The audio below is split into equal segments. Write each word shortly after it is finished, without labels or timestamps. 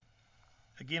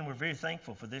Again, we're very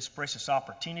thankful for this precious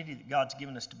opportunity that God's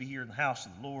given us to be here in the house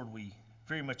of the Lord. We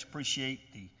very much appreciate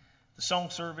the song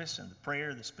service and the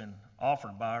prayer that's been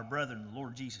offered by our brother in the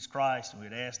Lord Jesus Christ. And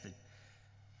we'd ask that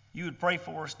you would pray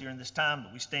for us during this time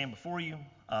that we stand before you.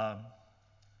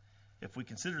 If we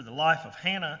consider the life of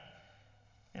Hannah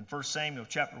in 1 Samuel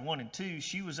chapter 1 and 2,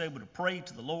 she was able to pray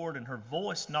to the Lord and her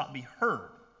voice not be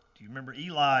heard. Do you remember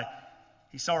Eli?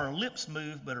 He saw her lips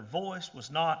move, but her voice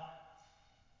was not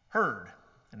heard.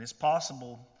 And it's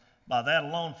possible by that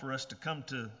alone for us to come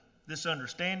to this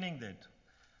understanding that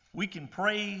we can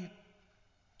pray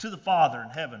to the Father in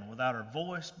heaven without our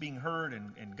voice being heard,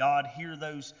 and God hear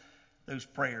those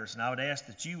prayers. And I would ask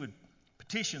that you would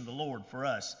petition the Lord for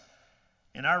us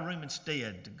in our room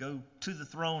instead, to go to the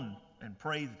throne and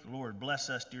pray that the Lord bless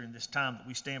us during this time that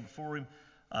we stand before Him.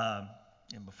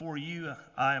 And before you,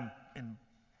 I am in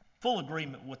full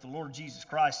agreement with what the Lord Jesus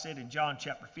Christ said in John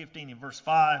chapter 15 and verse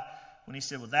 5, when He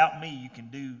said, "Without me, you can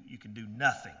do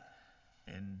nothing."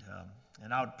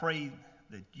 And I would pray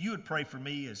that you would pray for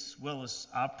me as well as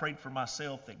I've prayed for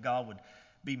myself, that God would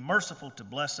be merciful to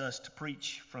bless us to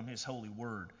preach from His holy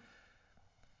word.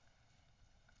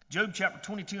 Job chapter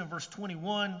 22 and verse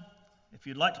 21. If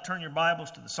you'd like to turn your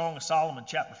Bibles to the Song of Solomon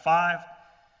chapter 5.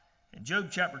 In Job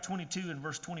chapter 22 and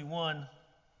verse 21,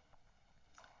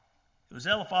 it was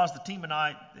Eliphaz the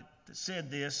Temanite that said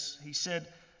this. He said,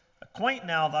 "Acquaint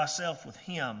now thyself with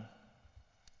him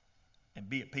and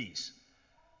be at peace."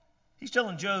 He's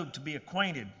telling Job to be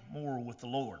acquainted more with the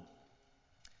Lord.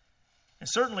 And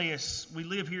certainly as we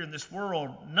live here in this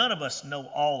world, none of us know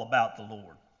all about the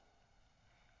Lord.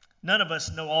 None of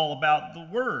us know all about the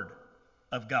Word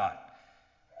of God.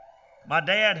 My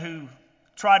dad, who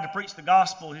tried to preach the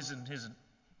gospel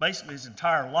basically his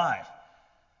entire life.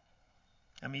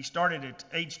 I mean, he started at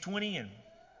age 20 and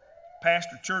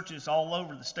pastored churches all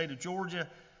over the state of Georgia.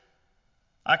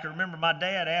 I can remember my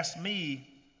dad asked me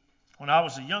when I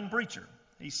was a young preacher.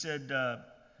 He said,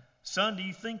 "Son, do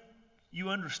you think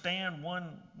you understand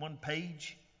one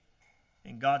page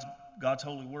in God's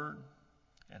holy word?"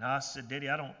 And I said, "Daddy,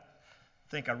 I don't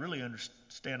think I really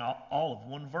understand all of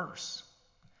one verse."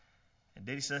 And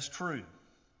Daddy said, "That's true."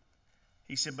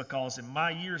 He said, "Because in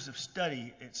my years of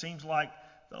study, it seems like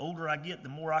the older I get, the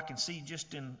more I can see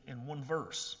just in one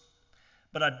verse.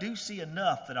 But I do see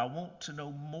enough that I want to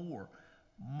know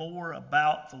more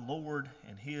about the Lord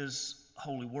and His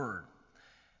holy word.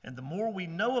 And the more we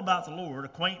know about the Lord,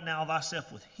 acquaint now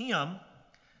thyself with Him,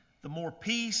 the more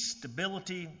peace,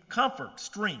 stability, comfort,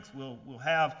 strength we'll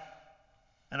have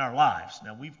in our lives."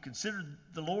 Now, we've considered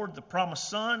the Lord the promised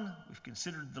Son. We've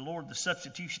considered the Lord the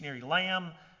substitutionary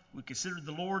Lamb. We considered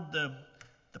the Lord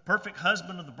the perfect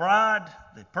husband of the bride,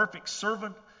 the perfect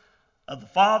servant of the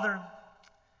Father.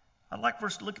 I'd like for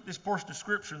us to look at this portion of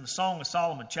Scripture in the Song of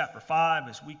Solomon chapter 5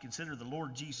 as we consider the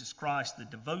Lord Jesus Christ, the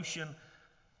devotion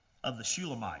of the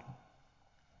Shulamite.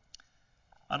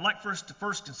 I'd like for us to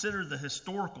first consider the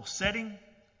historical setting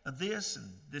of this,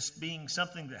 and this being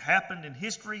something that happened in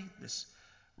history, this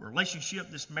relationship,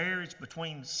 this marriage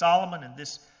between Solomon and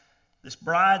this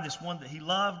bride, this one that he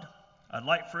loved. I'd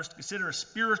like for us to consider a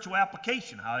spiritual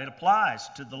application, how it applies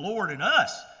to the Lord and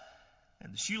us.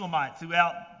 And the Shulamite,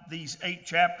 throughout these 8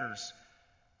 chapters,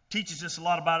 teaches us a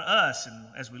lot about us.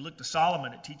 And as we look to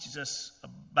Solomon, it teaches us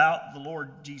about the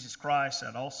Lord Jesus Christ.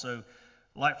 I'd also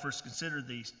like for us to consider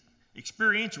the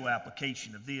experiential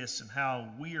application of this and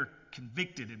how we are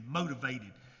convicted and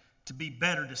motivated to be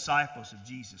better disciples of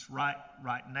Jesus right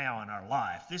now in our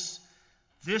life.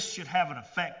 This should have an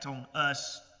effect on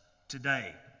us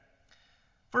today.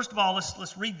 First of all,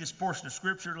 let's read this portion of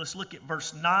Scripture. Let's look at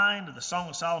verse 9 of the Song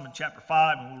of Solomon chapter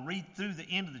 5, and we'll read through the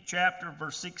end of the chapter,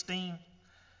 verse 16.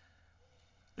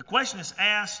 The question is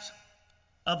asked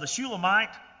of the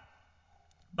Shulamite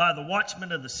by the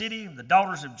watchmen of the city, the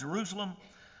daughters of Jerusalem,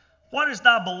 "What is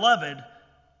thy beloved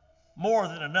more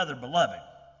than another beloved?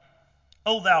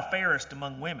 O thou fairest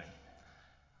among women.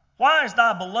 Why is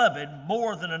thy beloved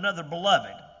more than another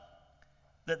beloved,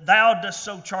 that thou dost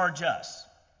so charge us?"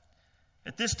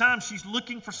 At this time, she's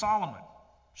looking for Solomon.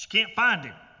 She can't find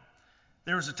him.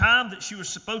 There was a time that she was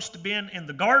supposed to be in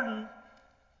the garden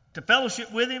to fellowship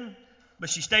with him,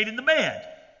 but she stayed in the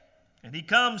bed. And he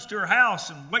comes to her house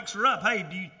and wakes her up. "Hey,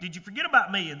 did you forget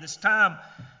about me? And this time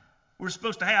we're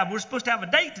supposed to have a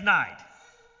date tonight,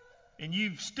 and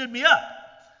you've stood me up."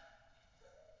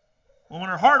 Well, when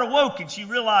her heart awoke and she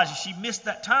realized she missed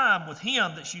that time with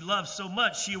him that she loved so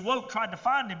much, she awoke, tried to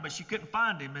find him, but she couldn't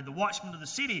find him. And the watchmen of the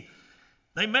city,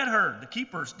 they met her. The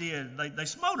keepers did. They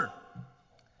smote her.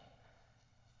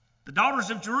 The daughters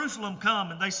of Jerusalem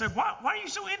come and they said, why are you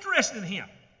so interested in him?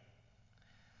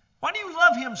 Why do you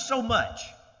love him so much?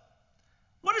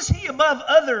 What is he above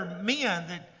other men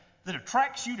that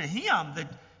attracts you to him, that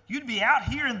you'd be out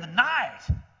here in the night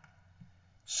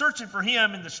searching for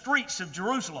him in the streets of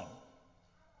Jerusalem?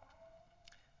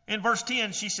 In verse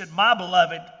 10, she said, my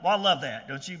beloved. Well, I love that,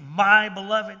 don't you? My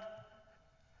beloved. Do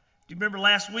you remember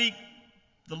last week?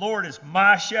 The Lord is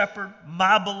my shepherd,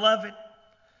 my beloved.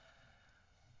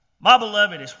 My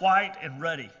beloved is white and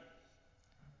ruddy,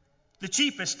 the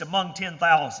chiefest among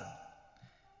 10,000.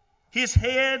 His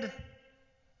head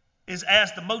is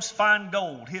as the most fine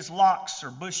gold. His locks are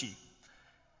bushy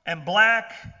and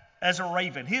black as a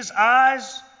raven. His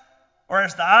eyes are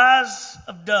as the eyes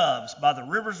of doves by the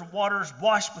rivers of waters,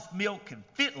 washed with milk and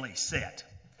fitly set.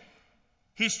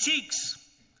 His cheeks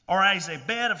are as a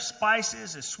bed of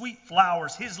spices, as sweet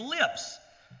flowers. His lips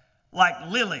like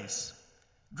lilies,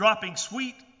 dropping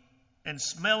sweet and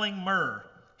smelling myrrh.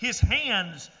 His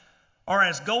hands are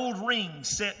as gold rings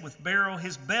set with beryl.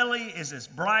 His belly is as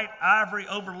bright ivory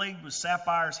overlaid with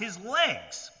sapphires. His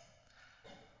legs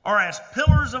are as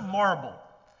pillars of marble,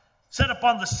 set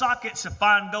upon the sockets of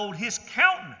fine gold. His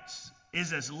countenance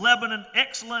is as Lebanon,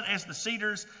 excellent as the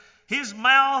cedars. His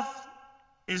mouth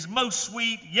is most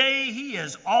sweet, yea, he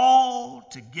is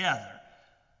altogether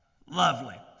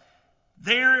lovely.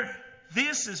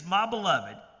 This is my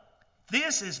beloved,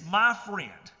 this is my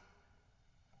friend,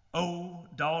 O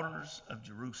daughters of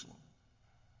Jerusalem.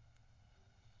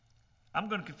 I'm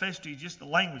going to confess to you, just the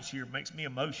language here makes me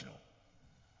emotional.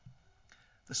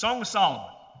 The Song of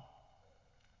Solomon.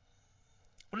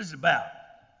 What is it about?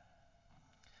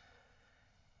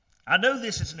 I know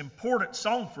this is an important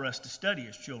song for us to study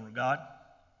as children of God.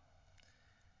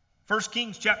 1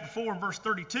 Kings chapter 4 and verse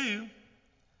 32,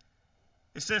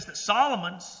 it says that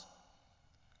Solomon's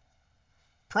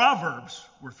Proverbs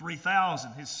were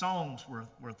 3,000. His songs were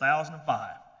 1,005.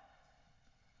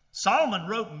 Solomon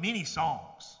wrote many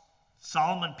songs.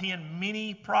 Solomon penned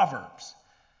many proverbs.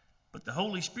 But the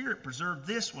Holy Spirit preserved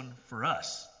this one for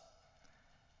us,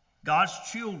 God's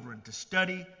children, to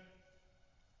study,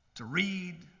 to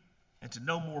read, and to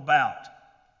know more about.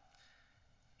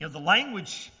 You know, the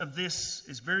language of this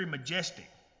is very majestic.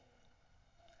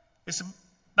 It's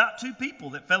about two people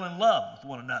that fell in love with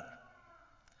one another.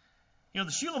 You know,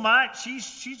 the Shulamite,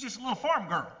 she's just a little farm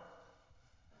girl.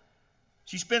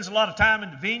 She spends a lot of time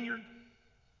in the vineyard.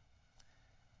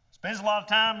 Spends a lot of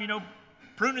time,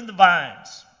 pruning the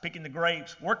vines, picking the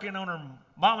grapes, working on her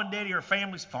mom and daddy, her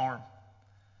family's farm.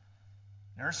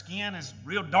 And her skin is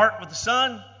real dark with the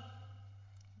sun.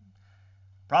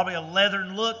 Probably a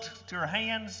leathern look to her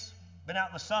hands. Been out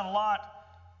in the sun a lot.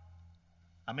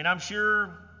 I'm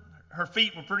sure her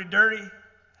feet were pretty dirty.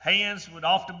 Hands would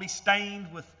often be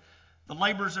stained with the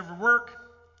labors of her work.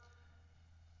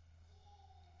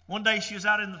 One day she was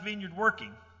out in the vineyard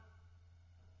working.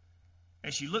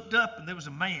 And she looked up and there was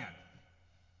a man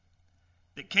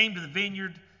that came to the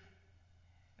vineyard.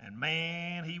 And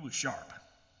man, he was sharp.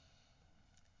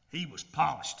 He was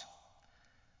polished.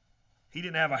 He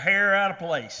didn't have a hair out of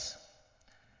place.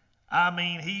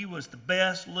 He was the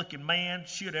best looking man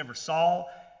she'd ever saw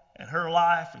in her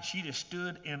life, and she just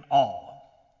stood in awe.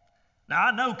 Now,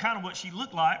 I know kind of what she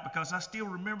looked like because I still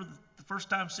remember the first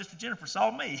time Sister Jennifer saw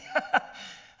me.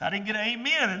 I didn't get an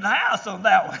amen in the house on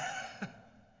that one.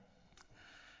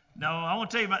 No, I want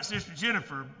to tell you about Sister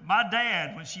Jennifer. My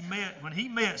dad, when he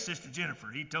met Sister Jennifer,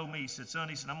 he told me, he said, son,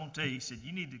 I'm going to tell you, he said,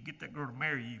 you need to get that girl to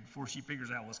marry you before she figures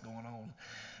out what's going on.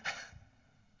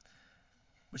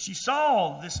 But she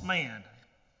saw this man,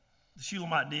 the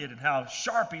Shulamite did, and how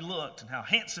sharp he looked and how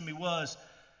handsome he was.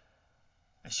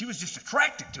 And she was just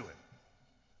attracted to him.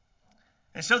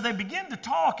 And so they begin to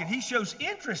talk, and he shows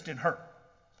interest in her.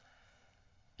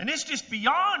 And it's just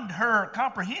beyond her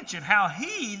comprehension how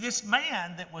this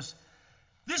man that was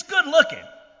this good looking,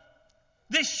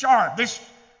 this sharp, this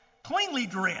cleanly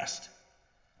dressed,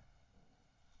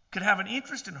 could have an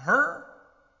interest in her.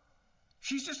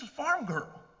 She's just a farm girl.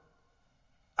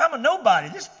 I'm a nobody.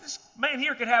 This man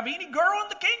here could have any girl in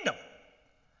the kingdom.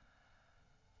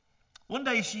 One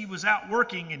day she was out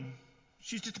working and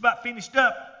she's just about finished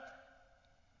up.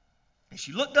 And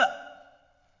she looked up.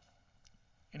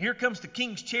 And here comes the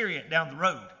king's chariot down the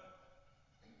road.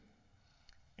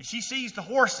 And she sees the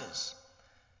horses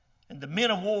and the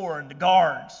men of war and the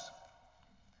guards.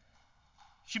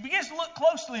 She begins to look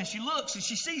closely and she looks and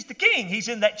she sees the king. He's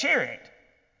in that chariot.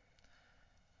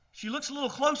 She looks a little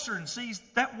closer and sees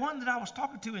that one that I was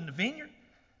talking to in the vineyard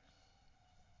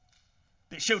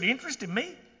that showed interest in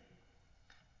me.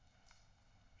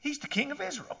 He's the king of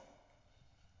Israel.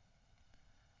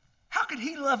 How could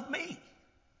he love me?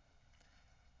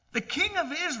 The king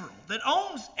of Israel that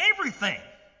owns everything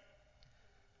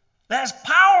that has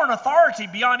power and authority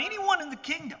beyond anyone in the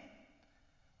kingdom,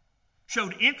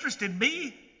 showed interest in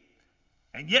me,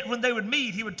 and yet when they would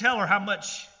meet, he would tell her how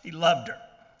much he loved her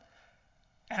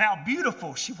and how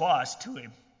beautiful she was to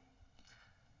him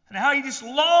and how he just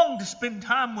longed to spend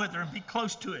time with her and be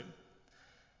close to him.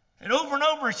 And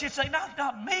over, she'd say, "No,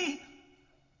 not me.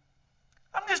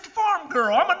 I'm just a farm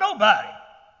girl. I'm a nobody.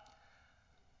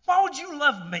 Why would you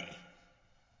love me?"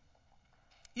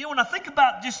 You know, when I think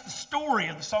about just the story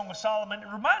of the Song of Solomon, it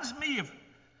reminds me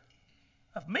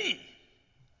of me.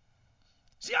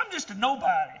 See, I'm just a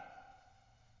nobody.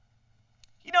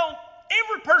 You know,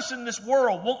 every person in this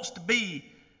world wants to be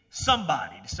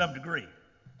somebody to some degree.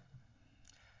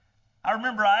 I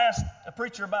remember I asked a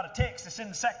preacher about a text that's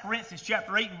in 2 Corinthians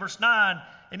chapter 8 and verse 9,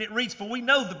 and it reads, "For we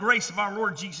know the grace of our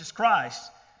Lord Jesus Christ,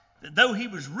 that though he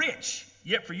was rich,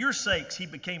 yet for your sakes he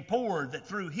became poor, that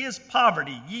through his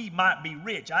poverty ye might be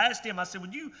rich." I asked him, I said,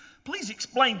 "Would you please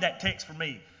explain that text for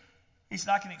me?" He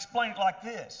said, "I can explain it like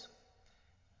this.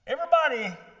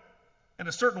 Everybody in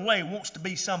a certain way wants to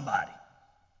be somebody.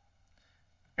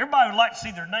 Everybody would like to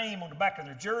see their name on the back of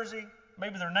their jersey,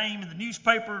 maybe their name in the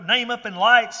newspaper, name up in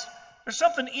lights. There's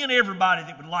something in everybody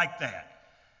that would like that."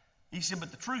 He said, "But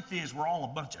the truth is we're all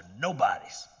a bunch of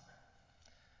nobodies.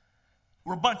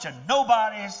 We're a bunch of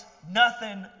nobodies,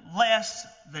 nothing less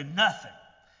than nothing."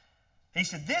 He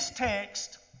said, "This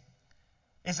text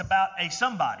is about a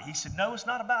somebody." He said, "No, it's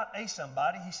not about a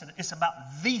somebody." He said, "It's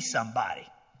about the somebody."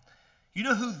 You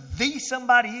know who the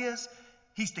somebody is?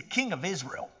 He's the King of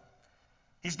Israel.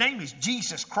 His name is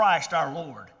Jesus Christ our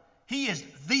Lord. He is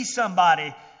the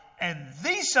somebody, and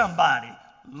the somebody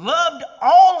loved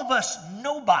all of us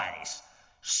nobodies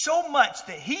so much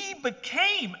that he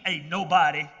became a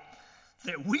nobody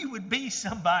that we would be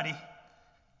somebody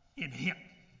in him.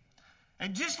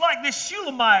 And just like this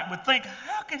Shulamite would think,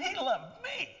 how can he love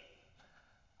me?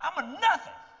 I'm a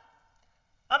nothing.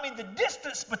 I mean, the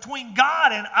distance between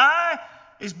God and I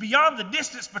is beyond the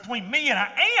distance between me and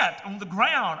an ant on the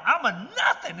ground. I'm a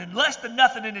nothing and less than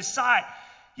nothing in his sight.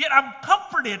 Yet I'm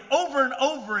comforted over and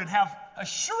over and have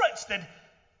assurance that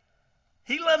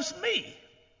he loves me.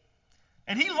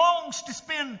 And he longs to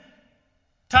spend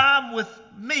time with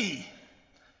me.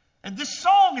 And this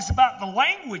song is about the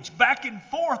language back and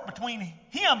forth between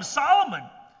him, Solomon,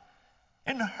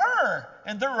 and her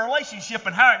and their relationship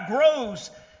and how it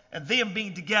grows and them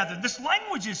being together. This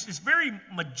language is very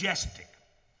majestic.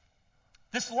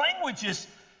 This language is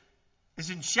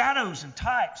in shadows and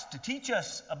types to teach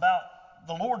us about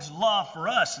the Lord's love for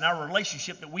us and our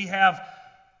relationship that we have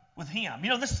with him. You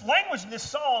know, this language in this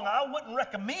song, I wouldn't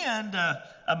recommend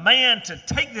a man to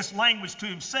take this language to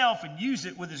himself and use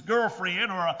it with his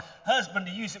girlfriend, or a husband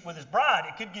to use it with his bride.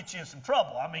 It could get you in some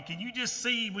trouble. I mean, can you just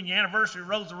see when your anniversary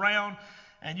rolls around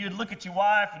and you'd look at your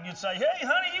wife and you'd say, "Hey,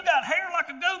 honey, you got hair like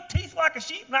a goat, teeth like a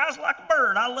sheep, and eyes like a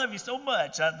bird. I love you so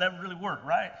much." That would really work,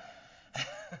 right?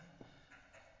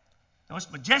 No, it's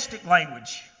majestic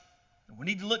language. We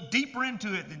need to look deeper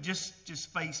into it than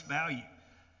just face value.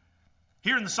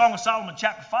 Here in the Song of Solomon,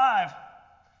 chapter 5,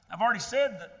 I've already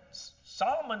said that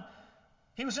Solomon,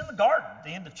 he was in the garden at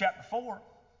the end of chapter 4.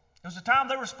 It was a time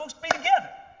they were supposed to be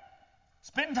together,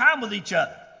 spend time with each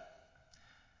other.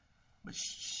 But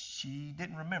she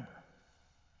didn't remember.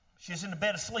 She was in the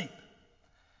bed asleep.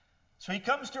 So he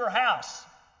comes to her house,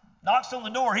 knocks on the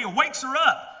door. He wakes her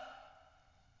up.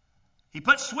 He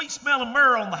puts sweet smelling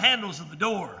myrrh on the handles of the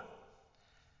door.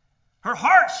 Her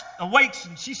heart awakes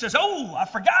and she says, "Oh, I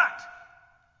forgot.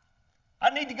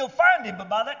 I need to go find him." But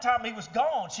by that time he was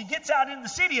gone. She gets out in the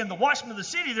city, and the watchmen of the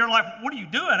city, they're like, "What are you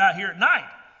doing out here at night?"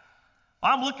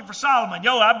 "I'm looking for Solomon."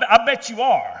 "Yo, I bet you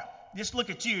are. Just look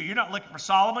at you. You're not looking for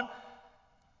Solomon."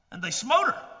 And they smote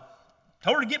her.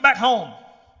 Told her to get back home.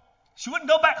 She wouldn't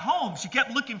go back home. She kept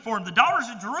looking for him. The daughters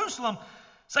of Jerusalem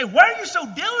say, "Why are you so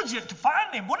diligent to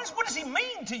find him? What does he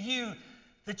mean to you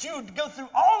that you would go through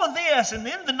all of this and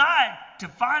in the night to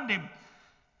find him?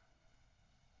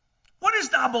 What is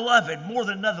thy beloved more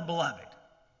than another beloved?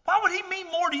 Why would he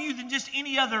mean more to you than just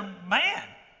any other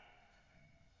man?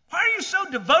 Why are you so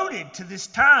devoted to this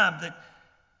time that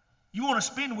you want to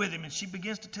spend with him?" And she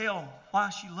begins to tell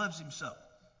why she loves him so.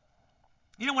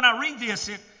 You know, when I read this,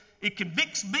 it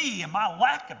convicts me in my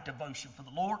lack of devotion for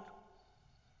the Lord.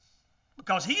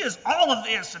 Because he is all of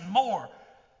this and more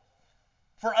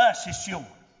for us, his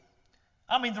children.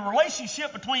 I mean, the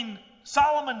relationship between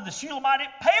Solomon and the Shulamite, it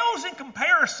pales in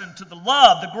comparison to the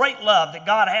love, the great love that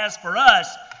God has for us.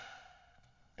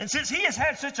 And since he has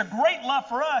had such a great love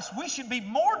for us, we should be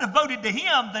more devoted to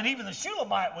him than even the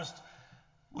Shulamite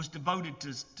was devoted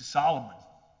to Solomon.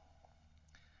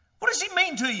 What does he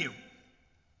mean to you?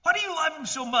 Why do you love him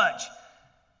so much?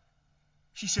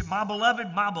 She said, my beloved,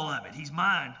 he's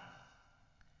mine.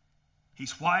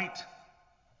 He's white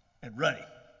and ruddy.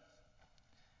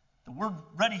 The word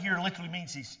ruddy here literally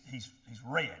means he's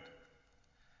red.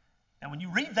 Now, when you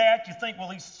read that, you think,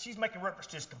 well, she's making reference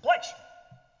to his complexion.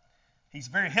 He's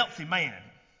a very healthy man.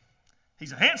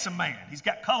 He's a handsome man. He's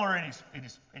got color in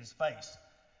his face.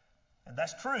 And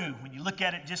that's true when you look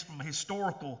at it just from a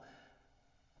historical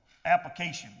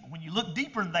application. But when you look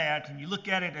deeper in that and you look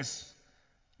at it as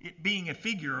it being a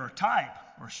figure or a type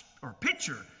or a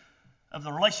picture of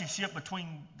the relationship between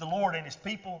the Lord and his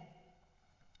people,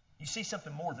 you see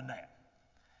something more than that.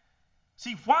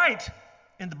 See, white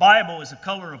in the Bible is a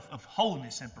color of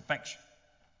holiness and perfection.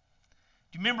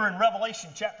 Do you remember in Revelation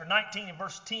chapter 19 and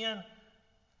verse 10,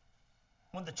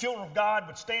 when the children of God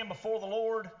would stand before the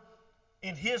Lord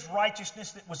in his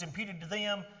righteousness that was imputed to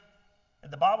them,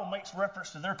 and the Bible makes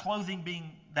reference to their clothing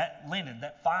being that linen,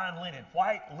 that fine linen,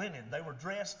 white linen. They were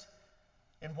dressed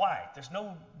in white. There's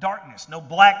no darkness, no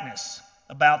blackness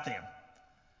about them.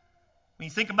 When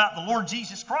you think about the Lord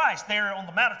Jesus Christ there on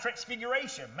the Mount of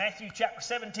Transfiguration, Matthew chapter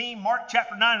 17, Mark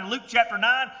chapter 9, and Luke chapter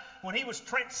 9, when he was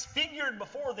transfigured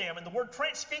before them, and the word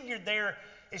transfigured there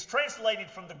is translated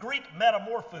from the Greek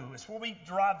metamorpho. It's where we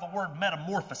derive the word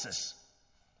metamorphosis.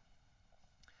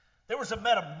 There was a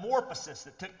metamorphosis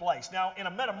that took place. Now, in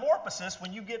a metamorphosis,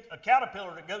 when you get a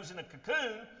caterpillar that goes in a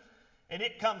cocoon and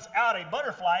it comes out a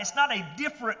butterfly, it's not a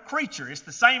different creature. It's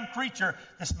the same creature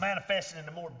that's manifested in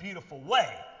a more beautiful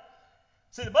way.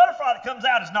 See, the butterfly that comes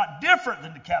out is not different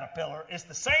than the caterpillar. It's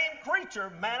the same creature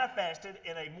manifested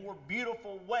in a more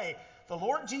beautiful way. The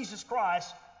Lord Jesus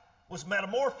Christ was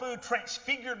metamorphosed,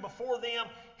 transfigured before them.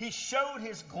 He showed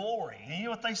his glory. And you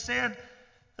know what they said?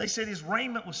 They said his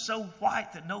raiment was so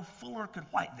white that no fuller could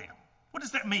white them. What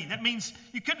does that mean? That means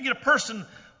you couldn't get a person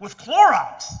with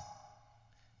Clorox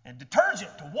and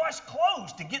detergent to wash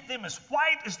clothes to get them as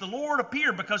white as the Lord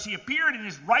appeared, because he appeared in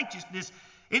his righteousness,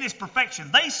 in his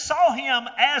perfection. They saw him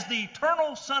as the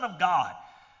eternal Son of God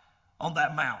on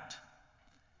that mount.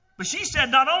 But she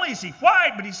said not only is he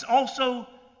white, but he's also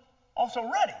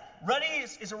ruddy. Ruddy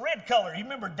is a red color. You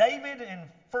remember David in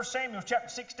 1 Samuel chapter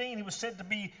 16, he was said to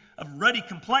be of ruddy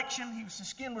complexion. His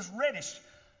skin was reddish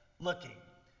looking.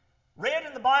 Red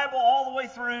in the Bible all the way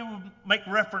through will make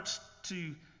reference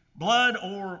to blood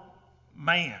or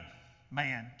man.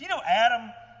 Man. Do you know Adam,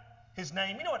 his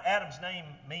name? You know what Adam's name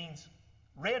means?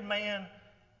 Red man,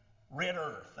 red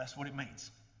earth. That's what it means.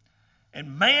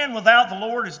 And man without the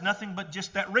Lord is nothing but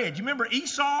just that red. You remember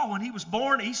Esau, when he was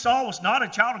born? Esau was not a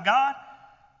child of God.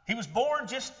 He was born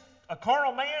just a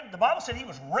carnal man. The Bible said he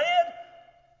was red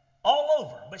all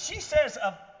over. But she says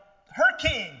of her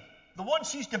king, the one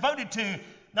she's devoted to,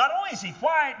 not only is he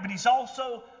white, but he's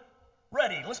also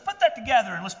ruddy. Let's put that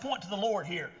together and let's point to the Lord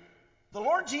here. The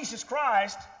Lord Jesus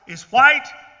Christ is white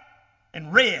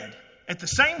and red at the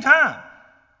same time.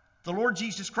 The Lord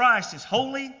Jesus Christ is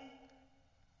holy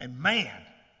and man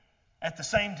at the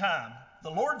same time.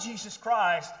 The Lord Jesus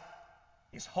Christ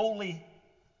is holy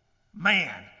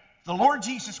man. The Lord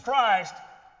Jesus Christ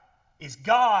is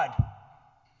God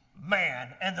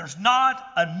man, and there's not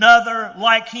another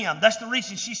like him. That's the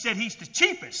reason she said he's the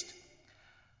cheapest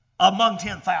among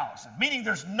 10,000, meaning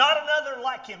there's not another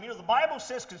like him. You know, the Bible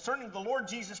says concerning the Lord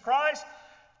Jesus Christ,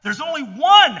 there's only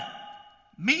one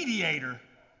mediator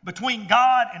between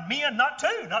God and men, not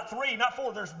two, not three, not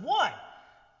four. There's one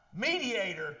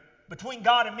mediator between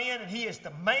God and men, and he is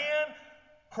the man,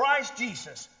 Christ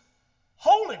Jesus.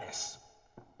 Holiness,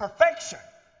 perfection,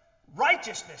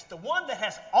 righteousness, the one that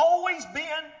has always been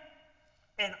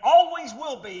and always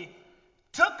will be,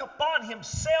 took upon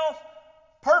himself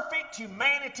perfect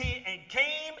humanity and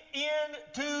came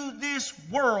into this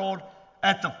world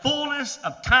at the fullness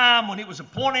of time when it was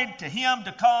appointed to him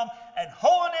to come, and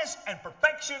holiness and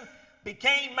perfection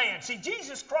became man. See,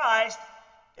 Jesus Christ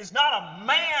is not a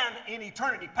man in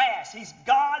eternity past. He's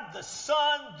God the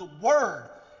Son, the Word.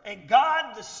 And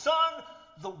God the Son,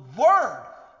 the Word,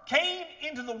 came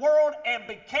into the world and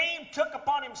took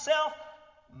upon himself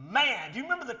man. Do you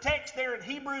remember the text there in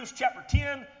Hebrews chapter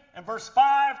 10 and verse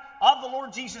 5 of the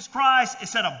Lord Jesus Christ? It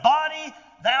said, a body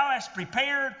thou hast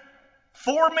prepared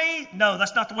for me. No,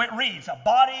 that's not the way it reads. A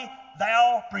body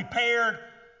thou prepared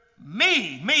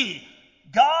me.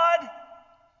 God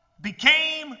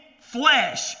became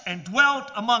flesh and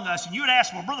dwelt among us. And you would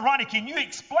ask, well, Brother Ronnie, can you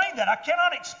explain that? I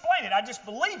cannot explain it. I just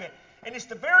believe it. And it's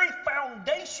the very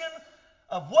foundation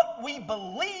of what we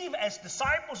believe as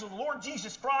disciples of the Lord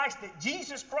Jesus Christ, that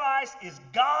Jesus Christ is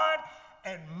God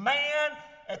and man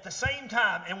at the same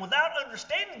time. And without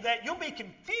understanding that, you'll be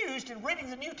confused in reading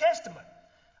the New Testament.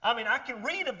 I mean, I can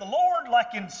read of the Lord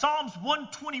like in Psalms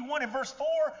 121 and verse 4,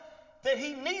 that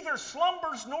he neither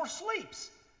slumbers nor sleeps.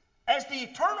 As the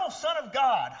eternal Son of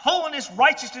God, holiness,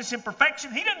 righteousness, and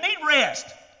perfection, he doesn't need rest.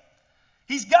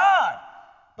 He's God.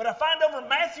 But I find over in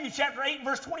Matthew chapter 8,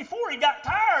 verse 24, he got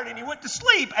tired and he went to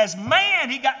sleep. As man,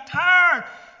 he got tired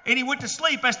and he went to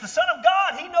sleep. As the Son of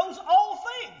God, he knows all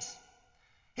things.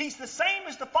 He's the same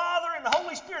as the Father and the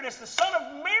Holy Spirit. As the Son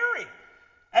of Mary,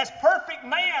 as perfect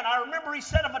man, I remember he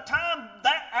said of a time,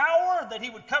 that hour, that he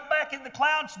would come back in the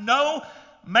clouds. No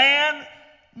man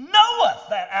knoweth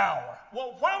that hour.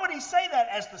 Well, why would he say that?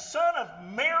 As the Son of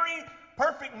Mary,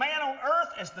 perfect man on earth,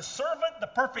 as the servant, the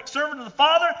perfect servant of the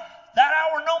Father, that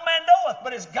hour no man knoweth.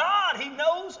 But as God, he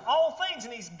knows all things.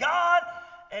 And he's God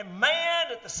and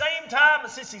man at the same time.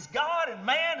 And since he's God and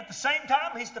man at the same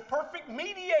time, he's the perfect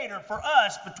mediator for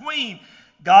us between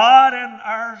God and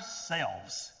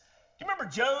ourselves. Do you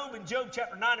remember Job? In Job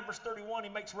chapter 9 and verse 31, he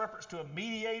makes reference to a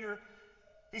mediator.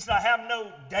 He said, I have no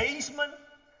daysman.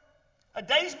 A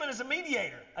daysman is a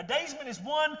mediator. A daysman is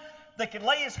one that can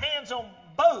lay his hands on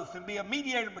both and be a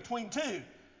mediator between two.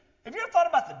 Have you ever thought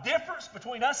about the difference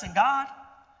between us and God?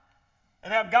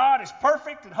 And how God is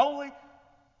perfect and holy?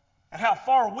 And how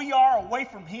far we are away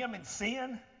from him in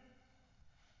sin?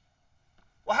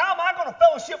 Well, how am I going to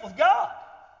fellowship with God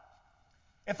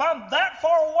if I'm that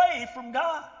far away from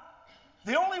God?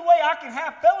 The only way I can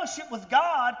have fellowship with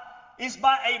God is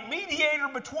by a mediator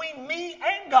between me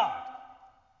and God.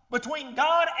 Between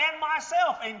God and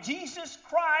myself. And Jesus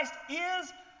Christ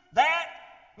is that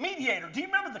mediator. Do you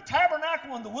remember the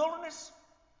tabernacle in the wilderness?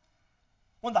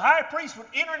 When the high priest would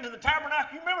enter into the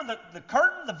tabernacle, you remember the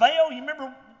curtain, the veil? You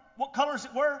remember what colors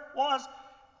it was?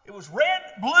 It was red,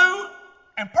 blue,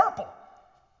 and purple.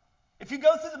 If you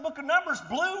go through the book of Numbers,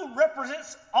 blue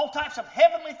represents all types of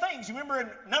heavenly things. You remember in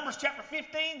Numbers chapter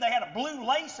 15, they had a blue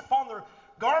lace upon their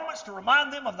garments to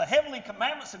remind them of the heavenly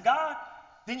commandments of God.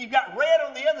 Then you've got red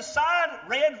on the other side.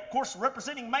 Red, of course,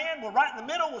 representing man. Well, right in the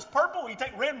middle was purple. You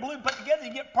take red and blue and put together,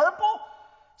 you get purple.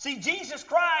 See, Jesus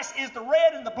Christ is the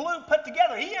red and the blue put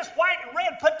together. He is white and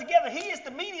red put together. He is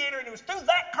the mediator, and it was through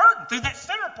that curtain, through that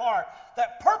center part,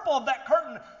 that purple of that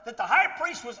curtain, that the high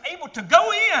priest was able to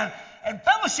go in and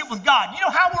fellowship with God. You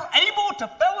know how we're able to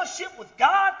fellowship with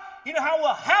God? You know how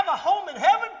we'll have a home in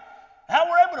heaven? How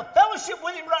we're able to fellowship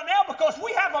with him right now? Because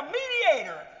we have a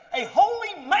mediator, a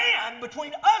holy man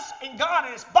between us and God,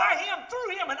 and it's by him,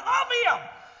 through him, and of him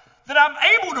that I'm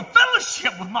able to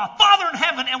fellowship with my Father in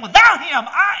heaven, and without him,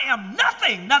 I am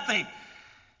nothing.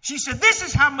 She said, this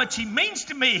is how much he means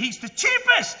to me. He's the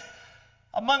cheapest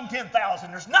among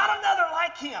 10,000. There's not another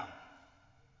like him.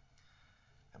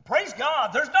 And praise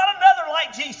God, there's not another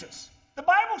like Jesus. The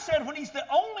Bible said when he's the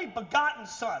only begotten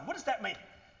Son. What does that mean?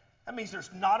 That means there's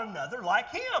not another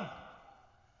like him.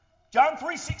 John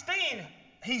 3:16,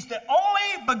 he's the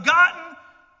only begotten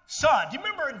Son. Do you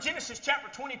remember in Genesis chapter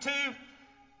 22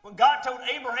 when God told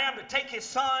Abraham to take his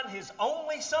son, his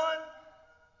only son?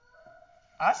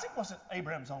 Isaac wasn't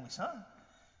Abraham's only son.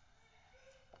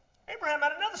 Abraham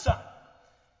had another son.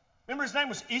 Remember his name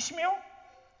was Ishmael?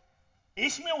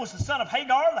 Ishmael was the son of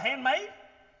Hagar, the handmaid.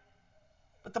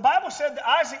 But the Bible said that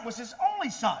Isaac was his only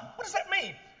son. What does that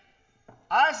mean?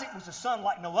 Isaac was a son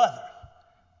like no other.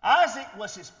 Isaac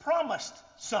was his promised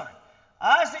son.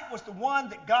 Isaac was the one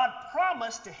that God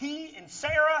promised to he and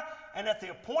Sarah, and at the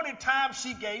appointed time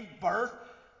she gave birth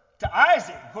to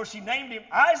Isaac. Of course, she named him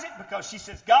Isaac because she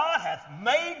says, God hath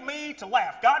made me to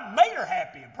laugh. God made her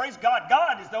happy. And praise God,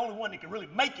 God is the only one that can really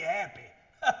make you happy.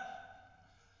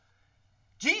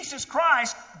 Jesus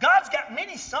Christ, God's got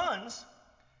many sons.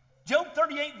 Job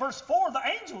 38 verse 4, the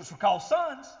angels were called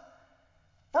sons.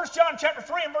 1 John chapter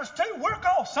 3 and verse 2, we're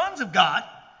called sons of God.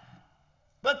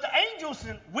 But the angels,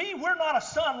 we're not a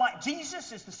son like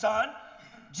Jesus is the son.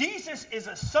 Jesus is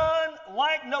a son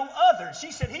like no other.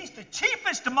 She said he's the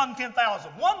chiefest among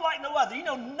 10,000, one like no other. You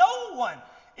know, no one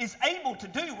is able to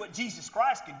do what Jesus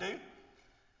Christ could do.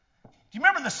 Do you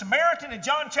remember the Samaritan in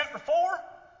John chapter 4?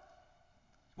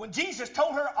 When Jesus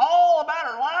told her all about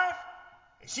her life,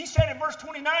 she said in verse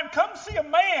 29, come see a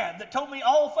man that told me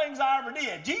all things I ever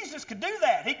did. Jesus could do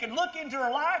that. He could look into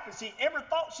her life and see every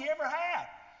thought she ever had.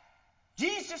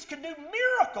 Jesus could do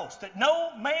miracles that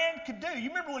no man could do. You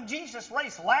remember when Jesus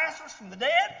raised Lazarus from the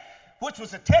dead, which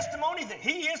was a testimony that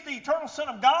he is the eternal Son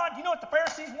of God? You know what the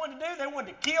Pharisees wanted to do? They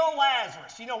wanted to kill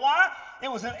Lazarus. You know why? It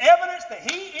was an evidence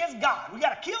that he is God. We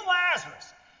got to kill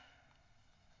Lazarus.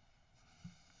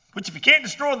 Which if you can't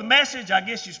destroy the message, I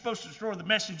guess you're supposed to destroy the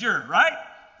messenger, right?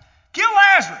 Kill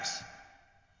Lazarus.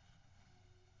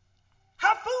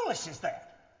 How foolish is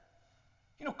that?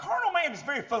 You know, carnal man is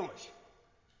very foolish.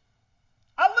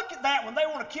 I look at that when they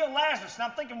want to kill Lazarus, and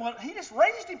I'm thinking, well, he just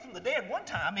raised him from the dead one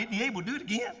time. Isn't he able to do it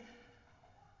again?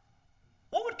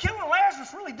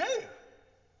 Jesus really do?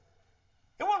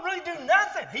 It wouldn't really do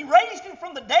nothing. He raised him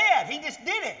from the dead. He just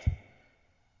did it.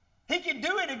 He can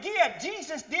do it again.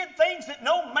 Jesus did things that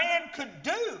no man could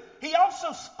do. He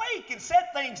also spake and said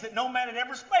things that no man had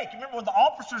ever spake. You remember when the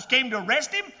officers came to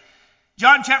arrest him?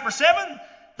 John chapter 7,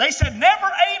 they said, never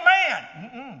a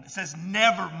man. It says,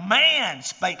 never man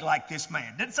spake like this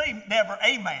man. It didn't say never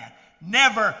a man.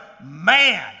 Never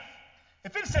man.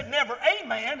 If it said never a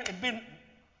man, it'd been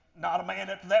not a man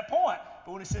up to that point.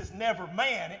 But when it says never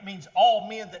man, it means all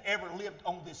men that ever lived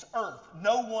on this earth.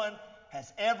 No one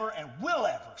has ever and will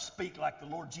ever speak like the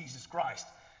Lord Jesus Christ.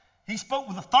 He spoke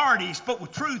with authority. He spoke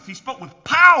with truth. He spoke with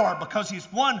power because he's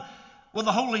one with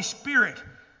the Holy Spirit.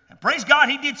 And praise God,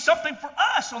 he did something for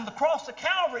us on the cross of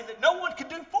Calvary that no one could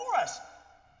do for us.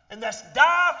 And that's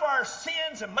die for our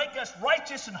sins and make us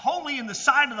righteous and holy in the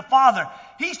sight of the Father.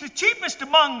 He's the cheapest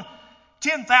among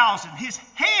 10,000. His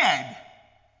head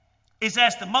is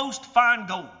as the most fine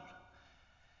gold,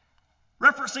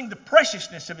 referencing the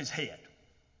preciousness of his head.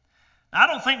 Now, I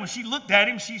don't think when she looked at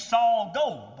him she saw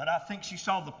gold, but I think she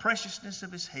saw the preciousness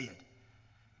of his head.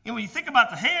 And when you think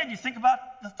about the head, you think about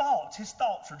the thoughts. His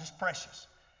thoughts are just precious.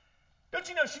 Don't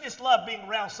you know she just loved being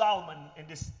around Solomon and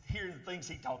just hearing the things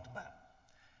he talked about?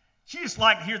 She just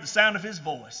liked to hear the sound of his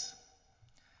voice.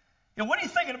 And what are you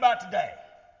thinking about today?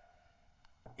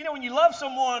 You know, when you love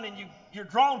someone and you're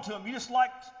drawn to them, you just like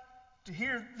to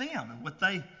hear them and what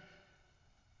they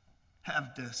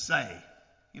have to say.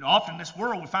 You know, often in this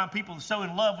world we find people so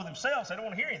in love with themselves they don't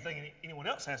want to hear anything anyone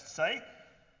else has to say.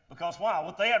 Because why?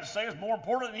 What they have to say is more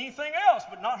important than anything else,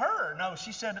 but not her. No,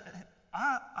 she said,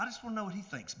 I just want to know what he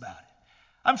thinks about it.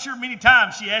 I'm sure many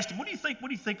times she asked him, what do you think? What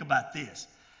do you think about this?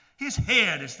 His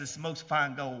head is this most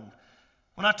fine gold.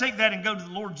 When I take that and go to the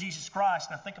Lord Jesus Christ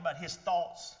and I think about his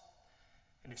thoughts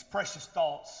and his precious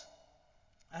thoughts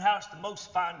and how it's the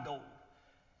most fine gold.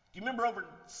 Do you remember over in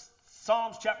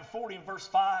Psalms chapter 40 and verse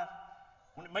 5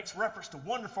 when it makes reference to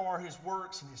wonderful are his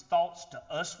works and his thoughts to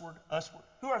usward?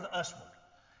 Who are the usward?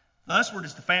 The usward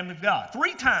is the family of God.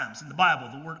 3 times in the Bible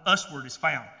the word usward is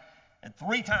found. And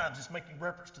 3 times it's making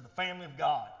reference to the family of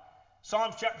God.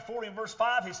 Psalms chapter 40 and verse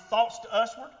 5, his thoughts to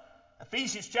usward.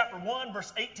 Ephesians chapter 1,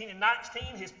 verse 18 and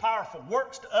 19, his powerful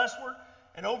works to usward.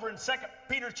 And over in 2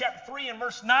 Peter chapter 3 and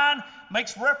verse 9,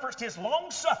 makes reference to his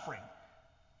long suffering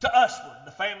to usward,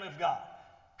 the family of God.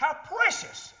 How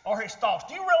precious are his thoughts.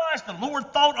 Do you realize the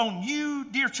Lord thought on you,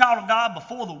 dear child of God,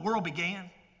 before the world began?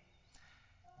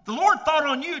 The Lord thought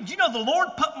on you. Do you know the Lord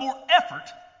put more effort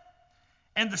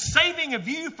and the saving of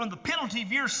you from the penalty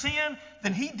of your sin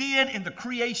than he did in the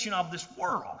creation of this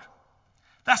world?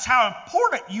 That's how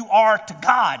important you are to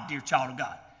God, dear child of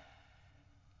God.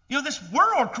 You know, this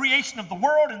world, creation of the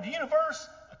world and the universe,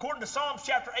 according to Psalms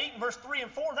chapter 8 and verse 3 and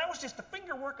 4, that was just the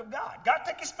finger work of God. God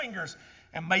took his fingers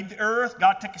and made the earth.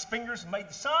 God took his fingers and made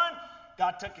the sun.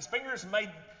 God took his fingers and made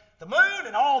the moon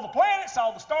and all the planets,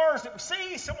 all the stars that we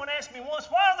see. Someone asked me once,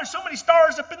 why are there so many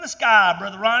stars up in the sky,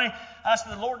 Brother Ronnie? I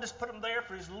said, the Lord just put them there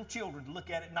for his little children to look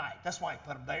at night. That's why he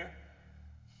put them there.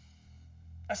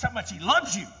 That's how much he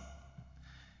loves you.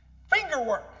 Finger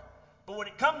work. But when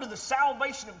it comes to the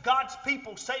salvation of God's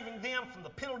people, saving them from the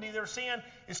penalty of their sin,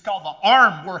 it's called the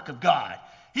arm work of God.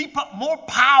 He put more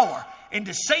power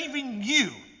into saving you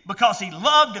because he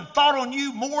loved and thought on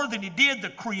you more than he did the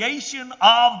creation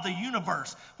of the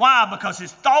universe. Why? Because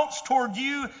his thoughts toward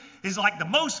you is like the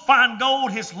most fine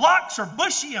gold. His locks are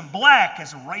bushy and black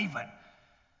as a raven.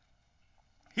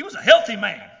 He was a healthy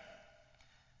man.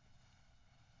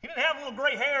 He didn't have little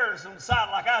gray hairs on the side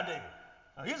like I do.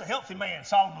 No, he was a healthy man,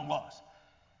 Solomon was.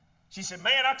 She said,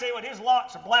 man, I tell you what, his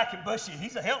locks are black and bushy.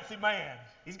 He's a healthy man.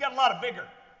 He's got a lot of vigor.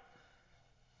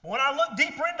 But when I look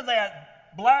deeper into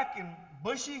that black and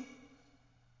bushy,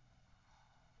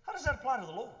 how does that apply to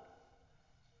the Lord?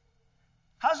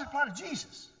 How does it apply to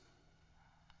Jesus?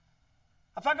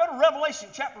 If I go to Revelation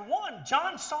chapter 1,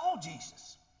 John saw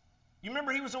Jesus. You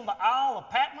remember he was on the Isle of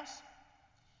Patmos?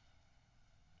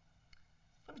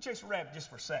 Let me chase a rabbit just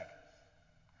for a second.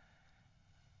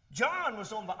 John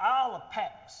was on the Isle of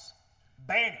Patmos,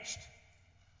 banished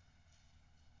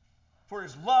for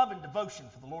his love and devotion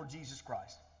for the Lord Jesus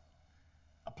Christ.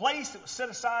 A place that was set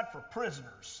aside for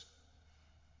prisoners.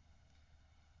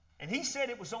 And he said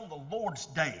it was on the Lord's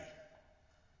day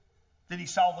that he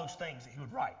saw those things that he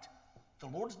would write. The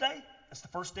Lord's day, that's the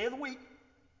first day of the week. Do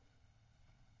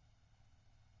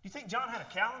you think John had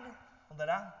a calendar on that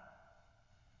island?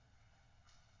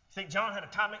 You think John had a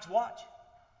Timex watch?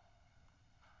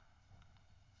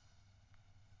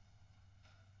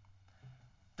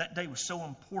 That day was so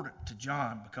important to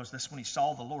John because that's when he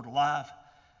saw the Lord alive,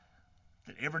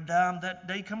 that every time that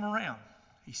day come around,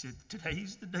 He said,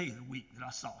 today's the day of the week that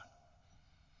I saw him.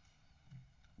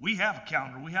 We have a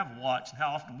calendar, we have a watch, and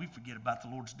how often we forget about the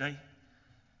Lord's day.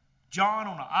 John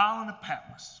on the island of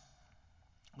Patmos,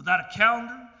 without a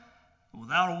calendar,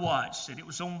 without a watch, said it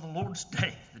was on the Lord's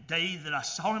day, the day that I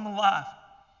saw him alive,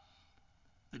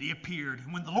 that he appeared.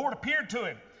 And when the Lord appeared to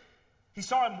him, he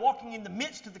saw him walking in the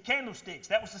midst of the candlesticks.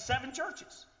 That was the 7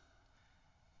 churches.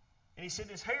 And he said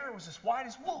his hair was as white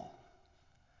as wool.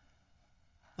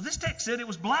 Well, this text said it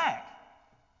was black.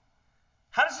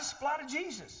 How does this apply to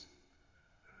Jesus?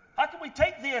 How can we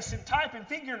take this and type and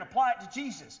figure and apply it to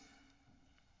Jesus?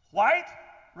 White,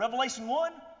 Revelation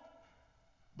 1.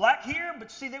 Black here,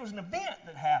 but see, there was an event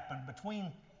that happened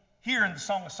between here in the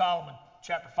Song of Solomon,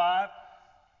 chapter 5,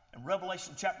 and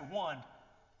Revelation chapter 1.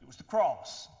 It was the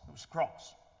cross. It was the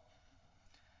cross.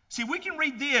 See, we can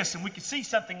read this and we can see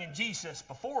something in Jesus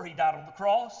before he died on the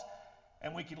cross,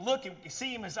 and we can look and we can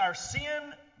see him as our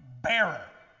sin bearer.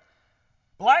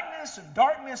 Blackness and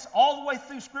darkness all the way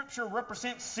through Scripture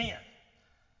represents sin,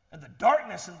 and the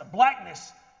darkness and the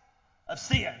blackness of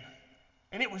sin.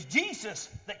 And it was Jesus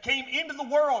that came into the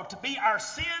world to be our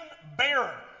sin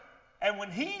bearer. And when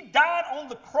he died on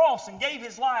the cross and gave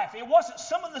his life, it wasn't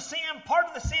some of the sin, part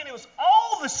of the sin, it was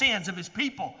all the sins of his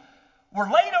people were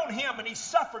laid on him, and he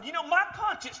suffered. You know, my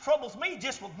conscience troubles me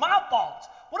just with my faults.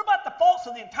 What about the faults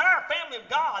of the entire family of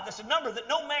God? That's a number that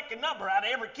no man can number, out of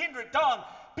every kindred, tongue,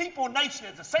 people, and nation,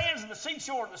 as the sands of the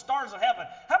seashore and the stars of heaven.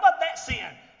 How about that sin?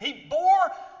 He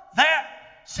bore that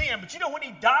sin. But you know, when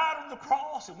he died on the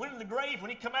cross and went in the grave, when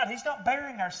he come out, he's not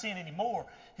bearing our sin anymore.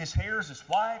 His hair is as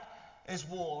white as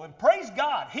wool. And praise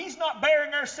God, he's not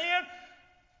bearing our sin.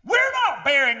 We're not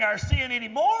bearing our sin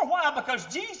anymore. Why? Because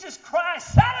Jesus Christ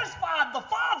satisfied the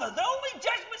Father, the only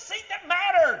judgment seat that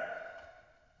mattered.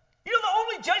 You know the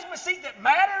only judgment seat that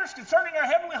matters concerning our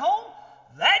heavenly home?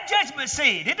 That judgment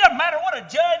seat. It doesn't matter what a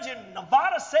judge in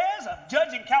Nevada says, a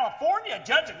judge in California, a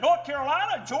judge in North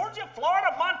Carolina, Georgia,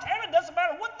 Florida, Montana. It doesn't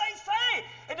matter what they say.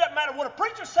 It doesn't matter what a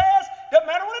preacher says. It doesn't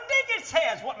matter what a deacon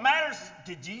says. What matters is,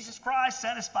 did Jesus Christ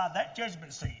satisfy that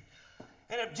judgment seat?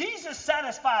 And if Jesus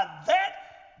satisfied that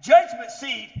judgment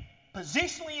seat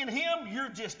positionally in him, you're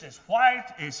just as white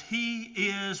as he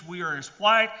is. We are as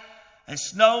white as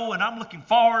snow. And I'm looking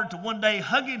forward to one day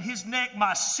hugging his neck,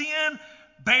 my sin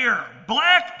bearer,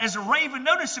 black as a raven.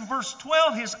 Notice in verse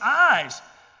 12, his eyes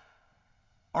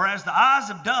are as the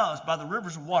eyes of doves by the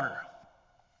rivers of water,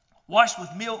 washed with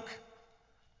milk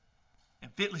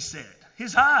and fitly set.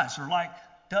 His eyes are like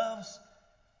dove's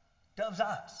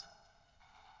eyes.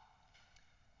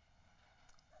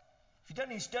 If you've done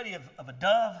any study of a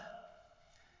dove,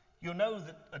 you'll know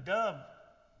that a dove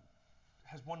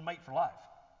has one mate for life.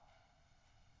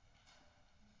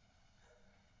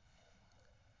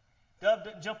 Dove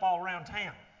doesn't jump all around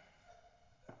town.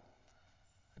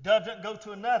 A dove doesn't go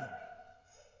to another.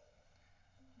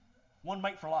 One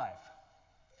mate for life.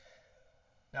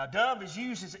 Now, a dove is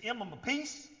used as an emblem of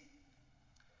peace.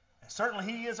 And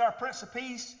certainly he is our Prince of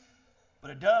Peace. But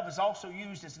a dove is also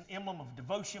used as an emblem of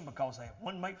devotion because they have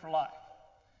one mate for life.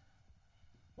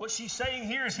 What she's saying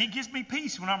here is he gives me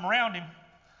peace when I'm around him.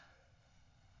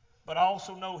 But I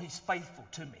also know he's faithful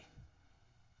to me.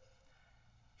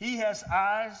 He has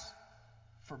eyes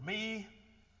for me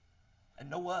and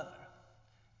no other.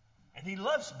 And he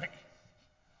loves me.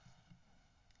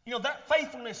 You know, that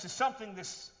faithfulness is something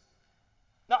that's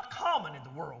not common in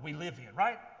the world we live in,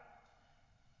 right?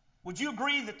 Would you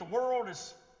agree that the world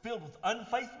is filled with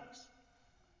unfaithfulness?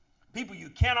 People you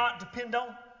cannot depend on?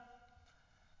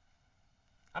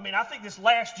 I mean, I think this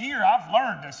last year I've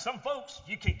learned that some folks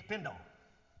you can't depend on.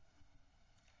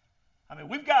 I mean,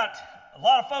 we've got a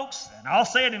lot of folks, and I'll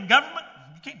say it in government,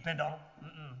 you can't depend on them.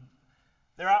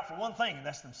 They're out for one thing, and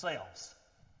that's themselves.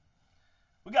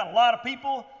 We've got a lot of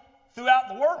people throughout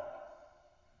the world.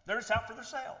 They're just out for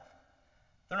themselves.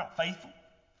 They're not faithful.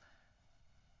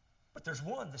 But there's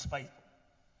one that's faithful.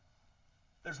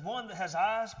 There's one that has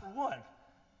eyes for one,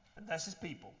 and that's his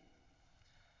people.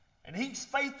 And he's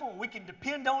faithful, and we can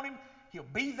depend on him. He'll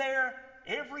be there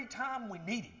every time we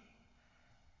need him.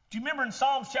 Do you remember in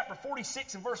Psalms chapter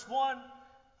 46 and verse 1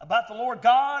 about the Lord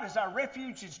God as our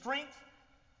refuge and strength?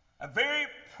 A very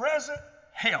present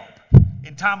help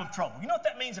in time of trouble. You know what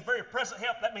that means, a very present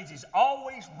help? That means he's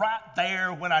always right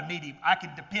there when I need him. I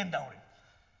can depend on him.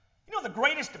 You know the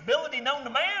greatest ability known to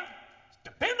man? It's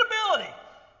dependability.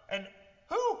 And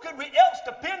who could we else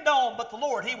depend on but the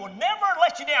Lord? He will never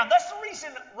let you down. That's the reason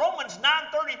Romans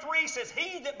 9:33 says,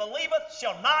 he that believeth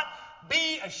shall not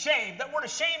be ashamed. That word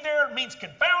ashamed there means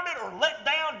confounded or let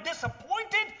down,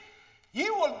 disappointed.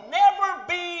 You will never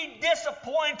be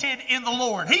disappointed in the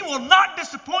Lord. He will not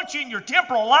disappoint you in your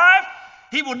temporal life.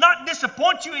 He will not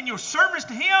disappoint you in your service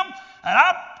to Him. And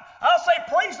I'll say,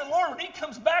 praise the Lord, when He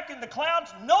comes back in the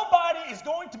clouds, nobody is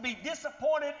going to be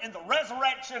disappointed in the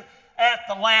resurrection at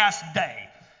the last day.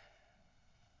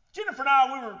 Jennifer and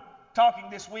I, we were talking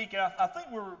this week, and I think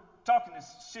we were talking to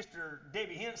Sister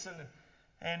Debbie Henson,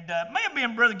 and it may have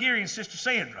been Brother Gary and Sister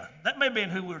Sandra. That may have been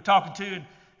who we were talking to,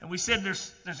 and we said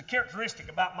there's a characteristic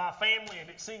about my family, and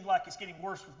it seems like it's getting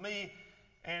worse with me,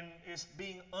 and it's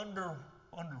being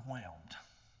underwhelmed.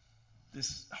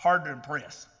 It's hard to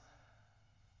impress.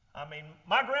 I mean,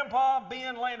 my grandpa,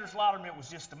 Ben Landers Loudermilk, was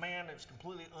just a man that was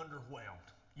completely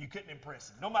underwhelmed. You couldn't impress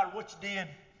him. No matter what you did,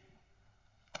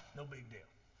 no big deal.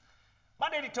 My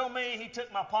daddy told me he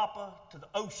took my papa to the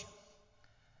ocean.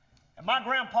 And my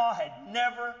grandpa had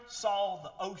never saw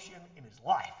the ocean in his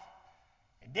life.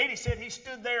 And Daddy said he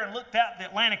stood there and looked out the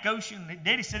Atlantic Ocean. And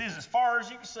Daddy said it's as far as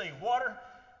you can see, water.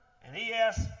 And he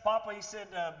asked Papa, he said,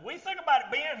 what do you think about it,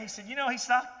 Ben? He said,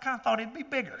 I kind of thought it'd be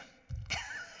bigger.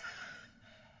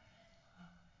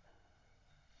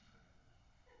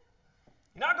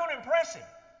 You're not going to impress him.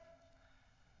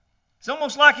 It's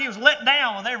almost like he was let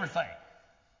down with everything.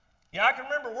 I can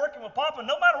remember working with Papa,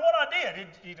 no matter what I did,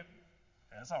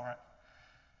 that's all right.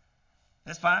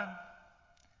 That's fine.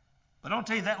 But I'll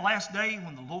tell you, that last day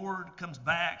when the Lord comes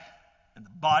back and the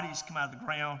bodies come out of the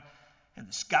ground and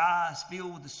the sky is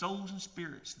filled with the souls and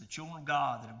spirits of the children of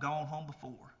God that have gone home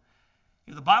before.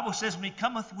 The Bible says when He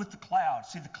cometh with the clouds,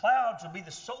 see, the clouds will be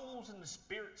the souls and the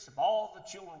spirits of all the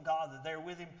children of God that are there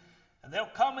with Him. And they'll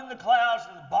come in the clouds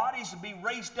and the bodies will be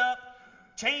raised up,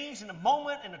 changed in a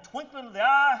moment, in a twinkling of the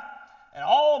eye, and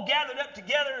all gathered up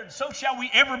together. And so shall we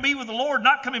ever be with the Lord,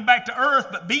 not coming back to earth,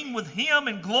 but being with Him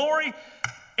in glory.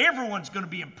 Everyone's going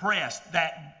to be impressed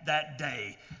that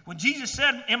day. When Jesus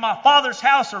said, in my Father's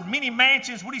house are many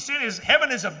mansions, what He said is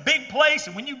heaven is a big place,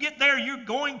 and when you get there, you're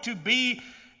going to be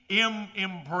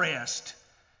impressed.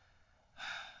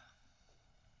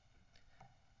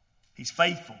 He's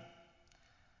faithful.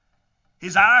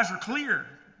 His eyes are clear,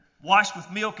 washed with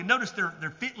milk, and notice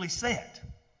they're fitly set.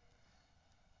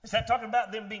 Is that talking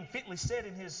about them being fitly set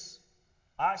in His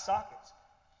eye sockets?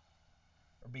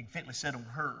 Or being fitly set on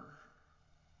her?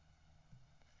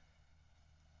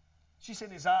 She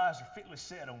said His eyes are fitly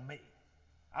set on me.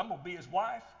 I'm going to be His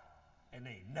wife, and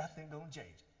there ain't nothing going to change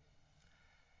it.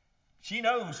 She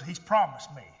knows He's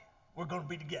promised me we're going to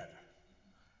be together.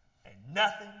 And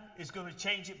nothing is going to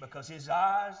change it because His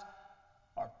eyes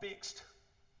are fixed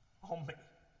on me.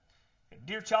 And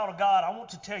dear child of God, I want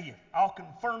to tell you, I'll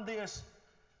confirm this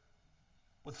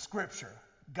with Scripture.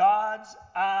 God's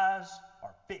eyes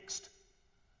are fixed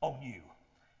on you.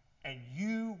 And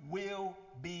you will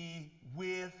be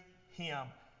with Him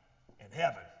in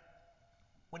heaven.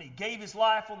 When He gave His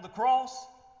life on the cross,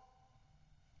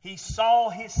 He saw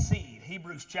His seed.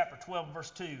 Hebrews chapter 12 verse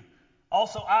 2.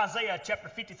 Also Isaiah chapter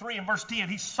 53 and verse 10.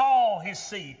 He saw His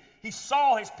seed. He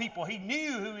saw His people. He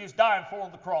knew who He was dying for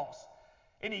on the cross.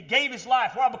 And He gave His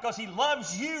life. Why? Because He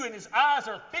loves you and His eyes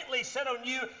are fitly set on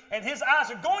you. And His eyes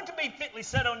are going to be fitly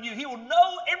set on you. He will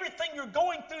know everything you're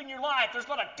going through in your life. There's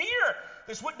not a tear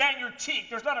that's went down your cheek.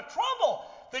 There's not a trouble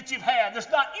that you've had. There's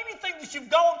not anything that you've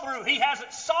gone through. He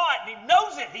hasn't saw it and He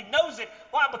knows it. He knows it.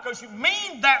 Why? Because you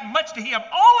mean that much to Him.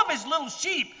 All of His little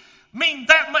sheep mean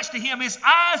that much to Him. His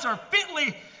eyes are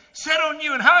fitly set on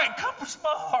you. And how it comforts my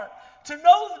heart to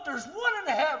know that there's one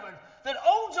in heaven that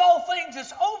owns all things,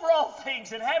 is over all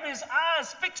things, and have His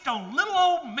eyes fixed on little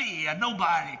old me, a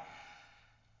nobody.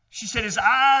 She said His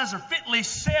eyes are fitly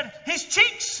set. His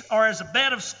cheeks are as a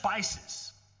bed of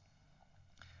spices,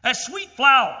 as sweet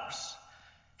flowers.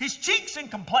 His cheeks and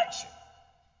complexion.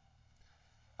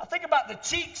 I think about the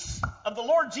cheeks of the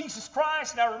Lord Jesus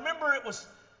Christ, and I remember it was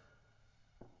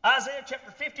Isaiah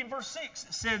chapter 50 verse 6.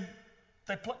 It said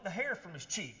they plucked the hair from His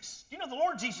cheeks. You know, the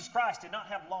Lord Jesus Christ did not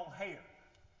have long hair,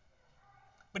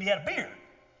 but He had a beard.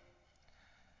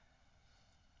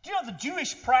 Do you know the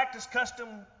Jewish practice custom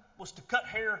was to cut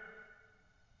hair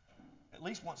at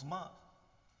least once a month?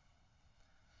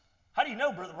 How do you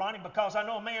know, Brother Ronnie? Because I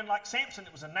know a man like Samson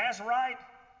that was a Nazarite.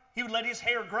 He would let his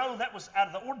hair grow. That was out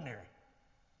of the ordinary,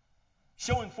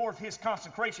 showing forth his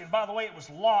consecration. By the way, it was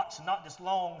locks and not just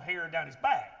long hair down his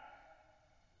back.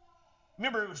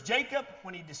 Remember, it was Jacob,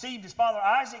 when he deceived his father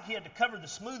Isaac, he had to cover the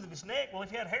smooth of his neck. Well,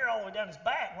 if he had hair all the way down his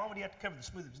back, why would he have to cover the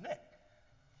smooth of his neck?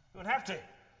 He wouldn't have to.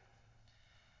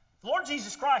 The Lord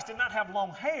Jesus Christ did not have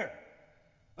long hair,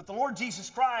 but the Lord Jesus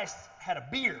Christ had a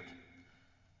beard.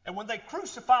 And when they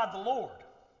crucified the Lord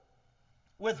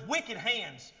with wicked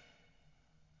hands,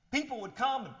 people would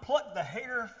come and pluck the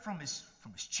hair from his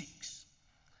cheeks.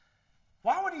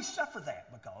 Why would He suffer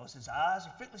that? Because His eyes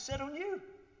are fitly set on you.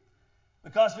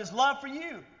 because of his love for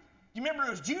you. You remember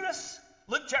it was Judas?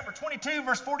 Luke chapter 22,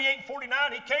 verse 48 and 49.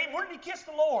 He came. Where did he kiss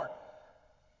the Lord?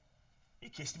 He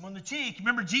kissed him on the cheek.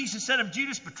 Remember Jesus said of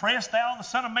Judas, betrayest thou the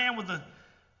Son of Man with a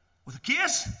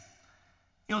kiss?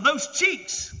 You know, those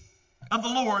cheeks of the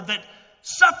Lord that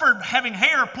suffered having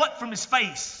hair plucked from his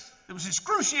face. It was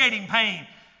excruciating pain.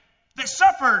 That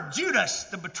suffered Judas,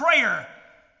 the betrayer,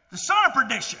 the son of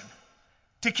perdition,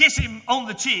 to kiss him on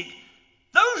the cheek.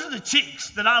 Those are the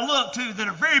cheeks that I look to that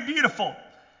are very beautiful.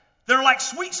 They're like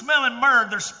sweet-smelling myrrh.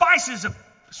 They're spices of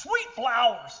sweet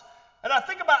flowers. And I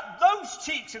think about those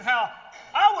cheeks and how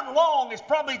I would long, as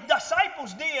probably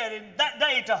disciples did in that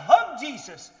day, to hug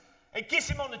Jesus and kiss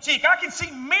him on the cheek. I can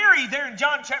see Mary there in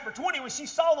John chapter 20 when she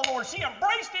saw the Lord. She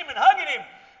embraced him and hugging him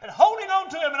and holding on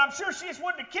to him. And I'm sure she just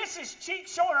wanted to kiss his cheek,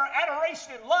 showing her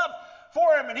adoration and love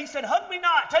for him. And he said, hug me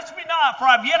not, touch me not, for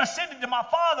I've yet ascended to my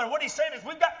Father. What he's saying is,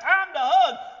 we've got time to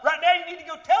hug. Right now you need to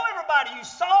go tell everybody you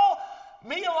saw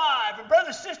me alive. And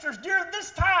brothers and sisters, during this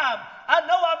time, I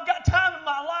know I've got time in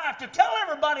my life to tell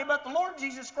everybody about the Lord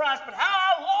Jesus Christ, but how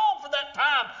I long for that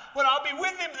time when I'll be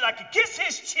with him, that I could kiss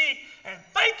his cheek and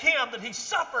thank him that he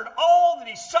suffered all that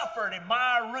he suffered in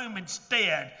my room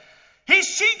instead. His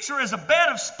cheeks are as a bed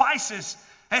of spices,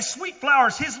 as sweet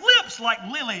flowers. His lips like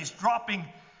lilies dropping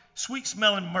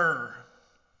sweet-smelling myrrh.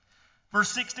 Verse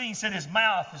 16 said his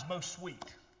mouth is most sweet.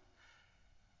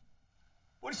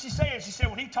 What did she say? She said,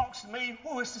 when he talks to me,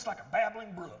 it's just like a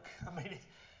babbling brook. I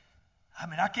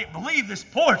mean, I can't believe this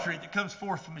poetry that comes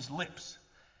forth from his lips.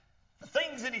 The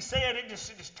things that he said, it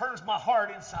just turns my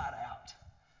heart inside out.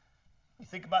 You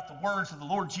think about the words of the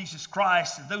Lord Jesus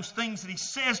Christ and those things that he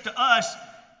says to us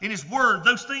in his word,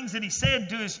 those things that he said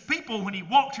to his people when he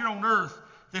walked here on earth,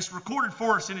 that's recorded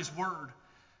for us in his word.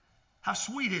 How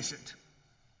sweet is it?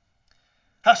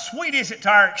 How sweet is it to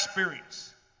our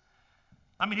experience?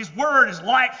 I mean, his word is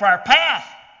light for our path.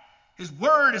 His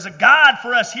word is a guide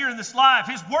for us here in this life.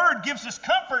 His word gives us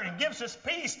comfort and gives us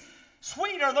peace.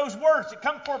 Sweet are those words that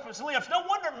come forth from his lips. No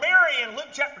wonder Mary in Luke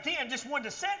chapter 10 just wanted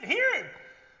to sit and hear him.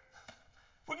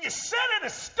 We can just sit at a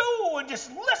stool and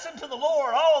just listen to the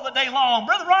Lord all the day long.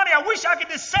 Brother Ronnie, I wish I could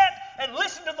just sit and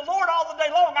listen to the Lord all the day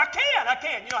long. I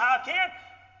can. You know how I can?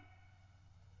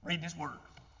 Reading his word.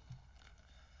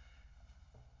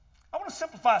 I want to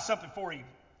simplify something for you.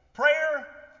 Prayer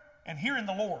and hearing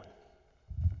the Lord.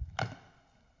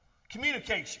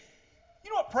 Communication. You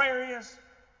know what prayer is?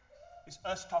 It's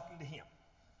us talking to him.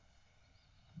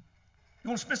 You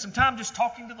want to spend some time just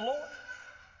talking to the Lord?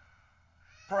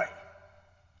 Pray.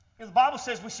 You know, the Bible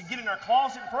says we should get in our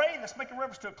closet and pray. Let's make a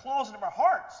reference to a closet of our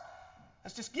hearts.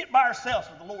 Let's just get by ourselves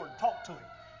with the Lord and talk to him.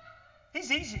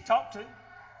 He's easy to talk to.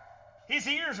 His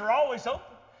ears are always open.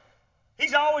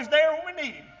 He's always there when we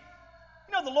need him.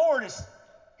 You know, the Lord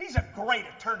he's a great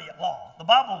attorney at law. The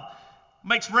Bible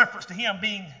makes reference to him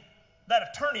being that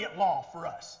attorney at law for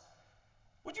us.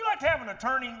 Would you like to have an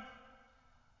attorney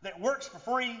that works for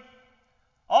free,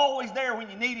 always there when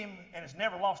you need him, and has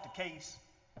never lost a case?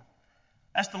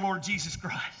 That's the Lord Jesus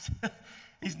Christ.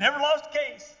 He's never lost a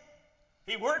case.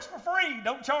 He works for free,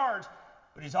 don't charge,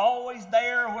 but he's always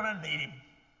there when I need him.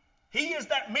 He is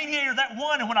that mediator, that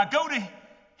one, and when I go to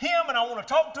him and I want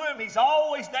to talk to him, he's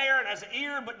always there and has an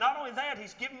ear, but not only that,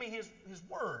 he's given me his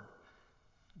word.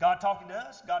 God talking to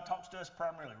us, God talks to us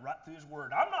primarily right through his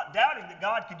word. I'm not doubting that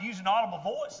God could use an audible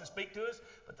voice to speak to us,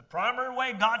 but the primary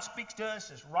way God speaks to us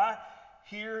is right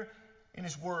here in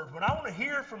his word. When I want to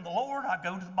hear from the Lord, I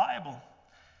go to the Bible.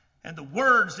 And the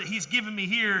words that he's given me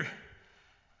here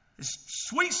is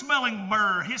sweet-smelling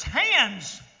myrrh. His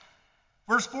hands,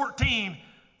 verse 14,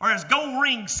 are as gold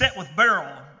rings set with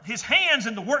beryl. His hands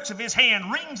and the works of his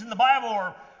hand, rings in the Bible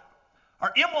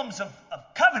are emblems of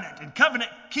covenant and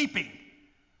covenant keeping.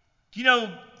 You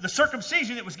know, the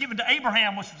circumcision that was given to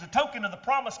Abraham, which was a token of the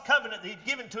promised covenant that he'd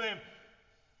given to him,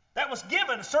 that was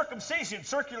given a circumcision,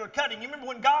 circular cutting. You remember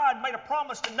when God made a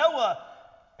promise to Noah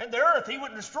and the earth, he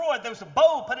wouldn't destroy it. There was a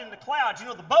bow put in the clouds. You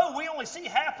know, the bow, we only see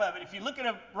half of it. If you look at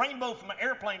a rainbow from an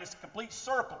airplane, it's a complete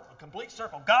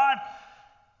circle. God,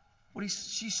 what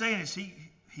she's saying is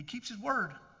he keeps his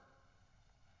word.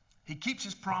 He keeps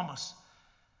his promise.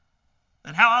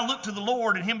 And how I look to the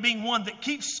Lord and him being one that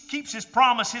keeps his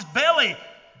promise. His belly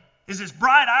is as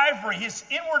bright ivory, his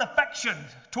inward affection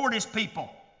toward his people.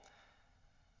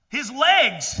 His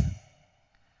legs,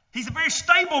 he's a very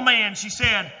stable man, she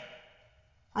said,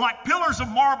 are like pillars of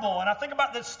marble. And I think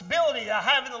about the stability that I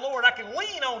have in the Lord. I can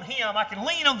lean on him. I can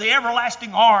lean on the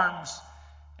everlasting arms.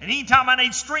 And anytime I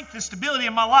need strength and stability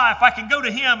in my life, I can go to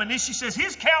him. And then she says,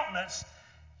 his countenance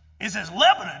is as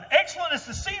Lebanon, excellent as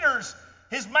the cedars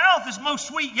His mouth is most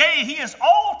sweet. Yea, he is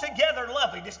altogether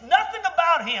lovely. There's nothing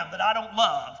about him that I don't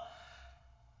love.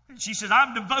 And she says,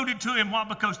 I'm devoted to him. Why?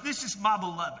 Because this is my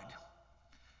beloved.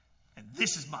 And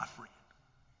this is my friend.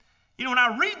 You know, when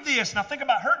I read this and I think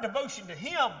about her devotion to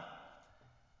him,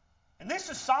 and this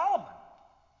is Solomon.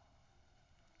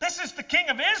 This is the king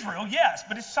of Israel, yes,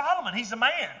 but it's Solomon. He's a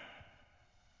man.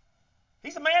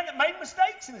 He's a man that made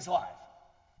mistakes in his life.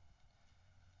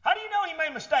 How do you know he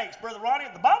made mistakes, Brother Ronnie?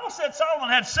 The Bible said Solomon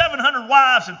had 700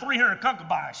 wives and 300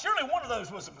 concubines. Surely one of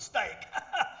those was a mistake.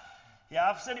 Yeah,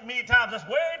 I've said it many times. That's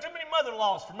way too many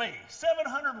mother-in-laws for me.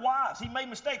 700 wives. He made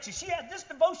mistakes. And she had this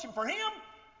devotion for him.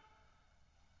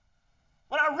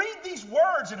 When I read these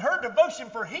words and her devotion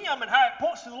for him and how it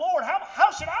points to the Lord,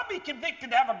 how should I be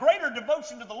convicted to have a greater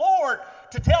devotion to the Lord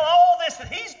to tell all this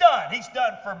that he's done? He's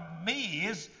done for me,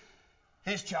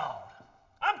 his child.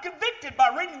 I'm convicted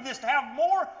by reading this to have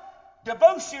more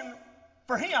devotion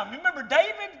for him. You remember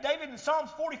David? David in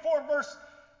Psalms 44 verse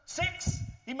 6,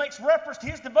 he makes reference to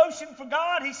his devotion for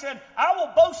God. He said, I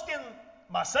will boast in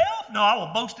myself? No, I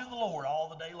will boast in the Lord all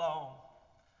the day long.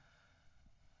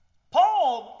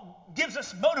 Paul gives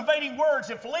us motivating words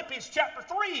in Philippians chapter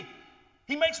 3.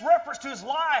 He makes reference to his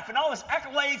life and all his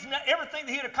accolades and everything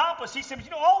that he had accomplished. He said, but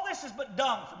you know, all this is but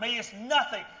dung for me. It's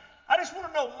nothing. I just want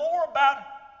to know more about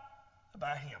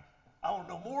him. I want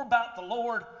to know more about the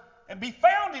Lord and be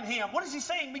found in him. What is he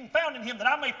saying, being found in him? That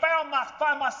I may find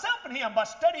myself in him by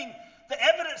studying the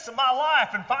evidence of my life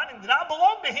and finding that I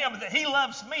belong to him and that he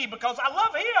loves me because I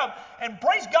love him. And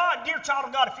praise God, dear child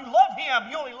of God, if you love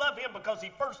him, you only love him because he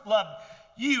first loved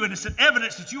you. And it's an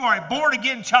evidence that you are a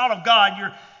born-again child of God.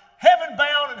 You're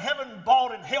heaven-bound and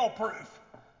heaven-bought and hell-proof.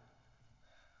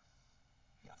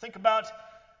 Think about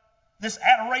this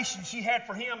adoration she had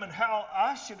for him and how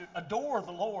I should adore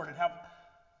the Lord and have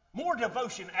more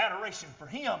devotion and adoration for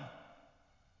him.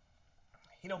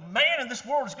 You know, man in this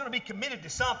world is going to be committed to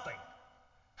something.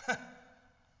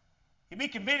 He'd be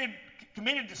committed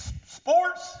to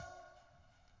sports,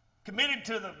 committed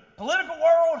to the political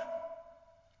world,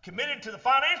 committed to the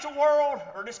financial world,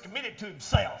 or just committed to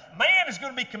himself. Man is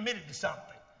going to be committed to something.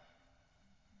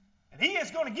 And he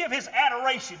is going to give his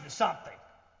adoration to something.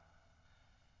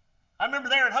 I remember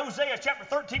there in Hosea chapter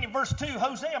 13 and verse 2,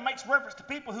 Hosea makes reference to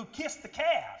people who kiss the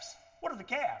calves. What are the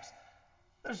calves?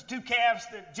 Those two calves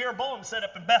that Jeroboam set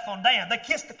up in Bethel-Dan. They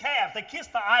kissed the calves. They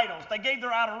kissed the idols. They gave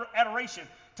their adoration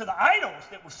to the idols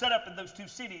that were set up in those two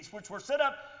cities, which were set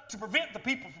up to prevent the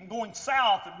people from going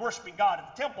south and worshiping God in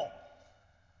the temple.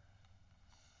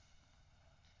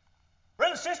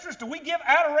 Brothers and sisters, do we give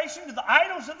adoration to the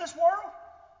idols of this world?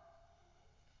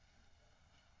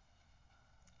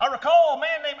 I recall a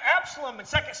man named Absalom in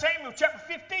 2 Samuel chapter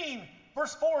 15,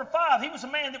 verse 4 and 5. He was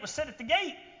a man that was set at the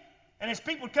gate. And as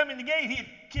people would come in the gate, he'd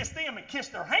kiss them and kiss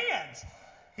their hands.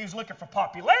 He was looking for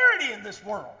popularity in this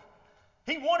world.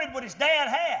 He wanted what his dad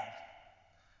had.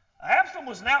 Absalom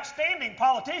was an outstanding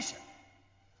politician.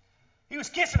 He was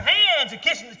kissing hands and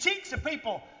kissing the cheeks of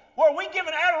people. Were we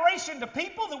giving adoration to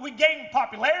people that we gain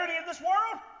popularity in this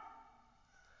world?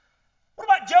 What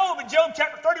about Job in Job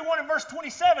chapter 31 and verse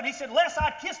 27? He said, lest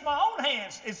I kiss my own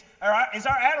hands. Is our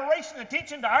adoration and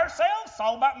attention to ourselves? It's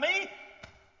all about me.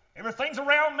 Everything's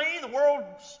around me. The world,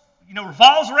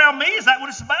 revolves around me. Is that what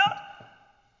it's about?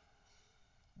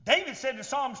 David said in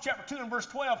Psalms chapter 2 and verse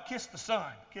 12, kiss the Son.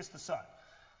 Kiss the Son.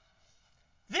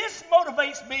 This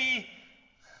motivates me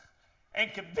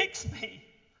and convicts me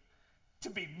to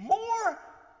be more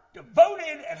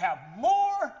devoted and have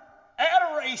more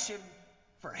adoration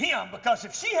for him. Because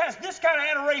if she has this kind of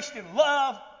adoration and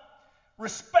love,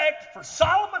 respect for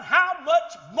Solomon, how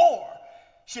much more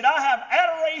should I have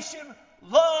adoration,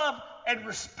 love, and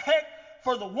respect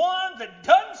for the one that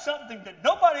done something that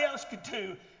nobody else could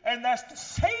do, and that's to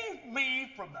save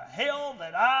me from the hell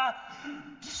that I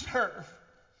deserve.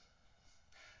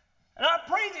 And I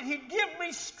pray that he'd give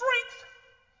me strength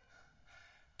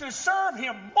to serve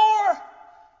him more,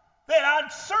 that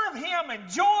I'd serve him in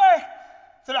joy,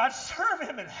 that I'd serve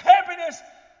him in happiness,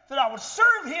 that I would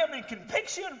serve him in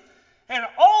conviction, and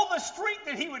all the strength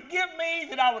that he would give me,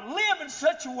 that I would live in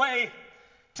such a way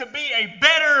to be a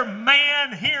better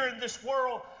man here in this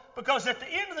world. Because at the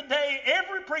end of the day,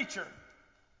 every preacher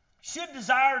should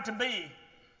desire to be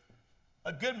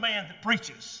a good man that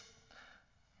preaches,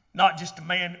 not just a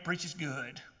man that preaches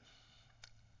good.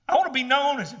 I want to be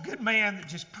known as a good man that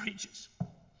just preaches.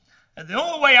 And the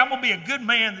only way I'm going to be a good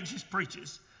man that just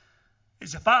preaches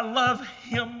is if I love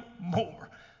him more,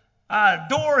 I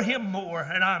adore him more,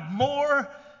 and I'm more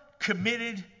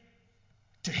committed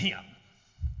to him.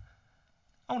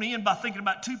 I want to end by thinking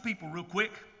about two people real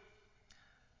quick.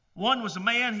 One was a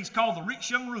man, he's called the rich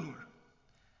young ruler.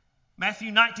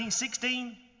 Matthew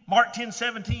 19:16, Mark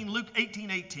 10:17, Luke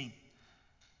 18:18.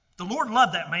 The Lord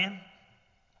loved that man.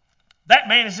 That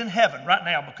man is in heaven right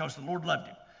now because the Lord loved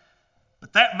him.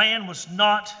 But that man was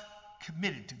not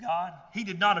committed to God. He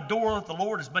did not adore the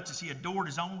Lord as much as he adored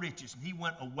his own riches, and he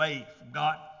went away from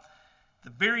God.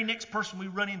 The very next person we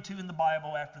run into in the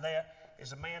Bible after that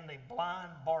is a man named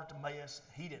blind Bartimaeus.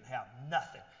 He didn't have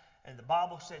nothing. And the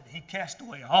Bible said that he cast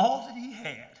away all that he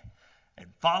had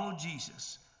and followed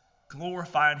Jesus,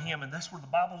 glorifying him. And that's where the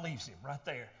Bible leaves him, right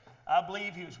there. I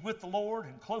believe he was with the Lord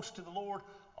and close to the Lord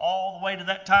all the way to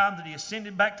that time that he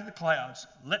ascended back to the clouds.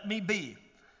 Let me be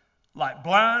like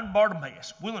blind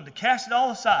Bartimaeus, willing to cast it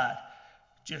all aside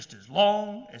just as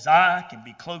long as I can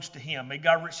be close to him. May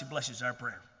God richly bless us, our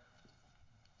prayer.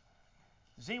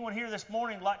 Does anyone here this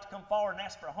morning like to come forward and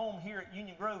ask for a home here at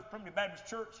Union Grove Primitive Baptist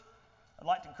Church? I'd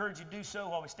like to encourage you to do so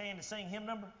while we stand to sing hymn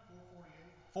number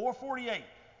 448.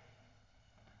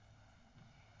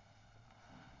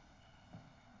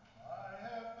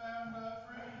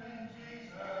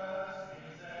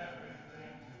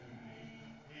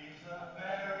 The